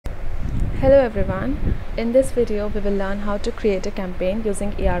Hello everyone, in this video we will learn how to create a campaign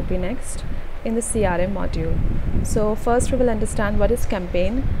using ERPNext in the CRM module. So first we will understand what is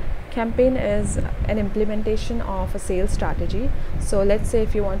campaign. Campaign is an implementation of a sales strategy. So let's say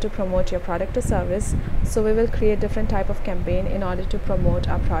if you want to promote your product or service, so we will create different type of campaign in order to promote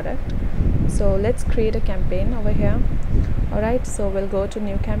our product. So let's create a campaign over here. Alright, so we'll go to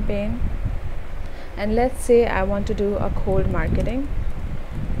new campaign and let's say I want to do a cold marketing.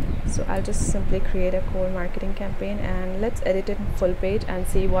 So I'll just simply create a cold marketing campaign and let's edit it in full page and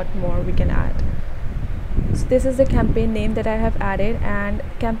see what more we can add. So this is the campaign name that I have added, and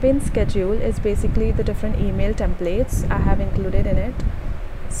campaign schedule is basically the different email templates I have included in it.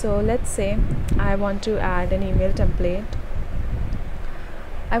 So let's say I want to add an email template.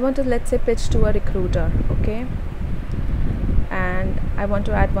 I want to, let's say, pitch to a recruiter, okay? And I want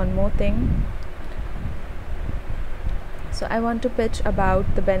to add one more thing. So I want to pitch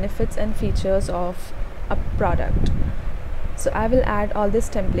about the benefits and features of a product. So I will add all these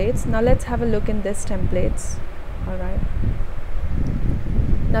templates. Now let's have a look in these templates. Alright.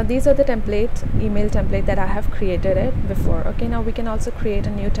 Now these are the email template that I have created it before. Okay, now we can also create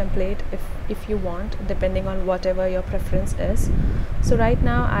a new template if you want, depending on whatever your preference is. So right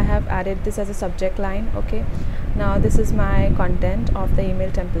now I have added this as a subject line. Okay, now this is my content of the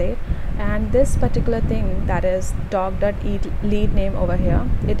email template, and this particular thing, that is doc.lead name over here,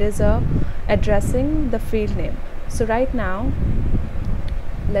 it is addressing the field name. So right now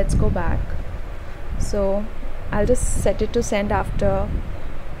let's go back. So I'll just set it to send after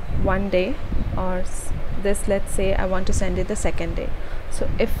 1 day, or this, let's say I want to send it the second day. So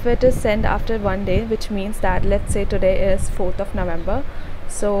if it is sent after 1 day, which means that let's say today is 4th of November,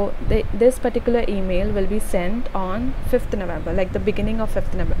 so this particular email will be sent on 5th November, like the beginning of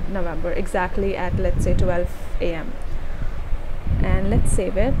 5th November, exactly at, let's say, 12 AM. And let's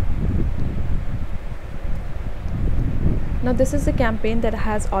save it. Now this is a campaign that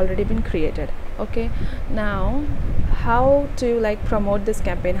has already been created. Okay, now how to promote this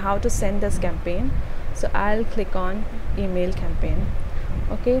campaign, how to send this campaign. So I'll click on email campaign.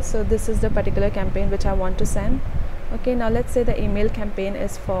 Okay, so this is the particular campaign which I want to send. Okay, now let's say the email campaign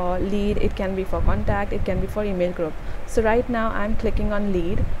is for lead, it can be for contact, it can be for email group. So right now I'm clicking on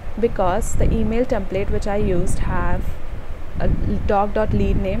lead because the email template which I used have a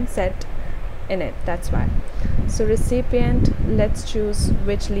doc.lead name set in it, that's why. So recipient, let's choose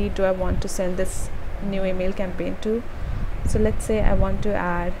which lead do I want to send this new email campaign to. So let's say I want to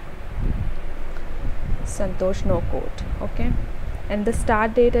add Santosh no quote. Okay, and the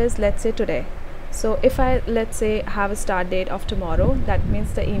start date is, let's say, today. So if I, let's say, have a start date of tomorrow, that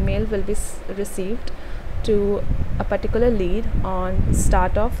means the email will be received to a particular lead on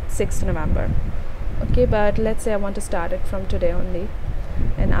start of 6th November. Okay, but let's say I want to start it from today only,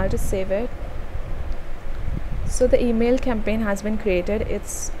 and I'll just save it. So the email campaign has been created,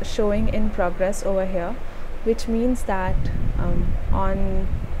 it's showing in progress over here, which means that on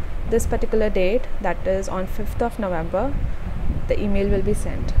this particular date, that is on 5th of November, the email will be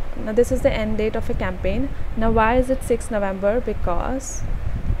sent. Now this is the end date of a campaign. Now why is it 6th November? Because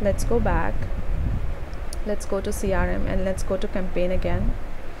let's go back, let's go to CRM and let's go to campaign again.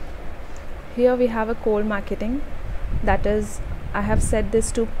 Here we have a cold marketing, that is, I have set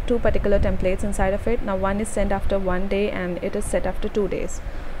this two particular templates inside of it. Now one is sent after 1 day and it is set after 2 days.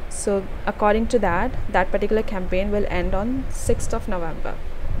 So according to that particular campaign will end on 6th of November.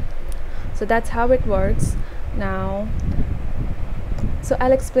 So that's how it works. Now, so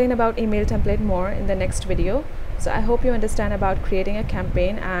I'll explain about email template more in the next video. So I hope you understand about creating a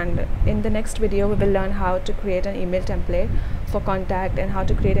campaign, and in the next video we will learn how to create an email template for contact and how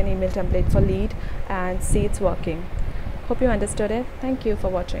to create an email template for lead and see it's working. Hope you understood it. Thank you for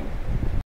watching.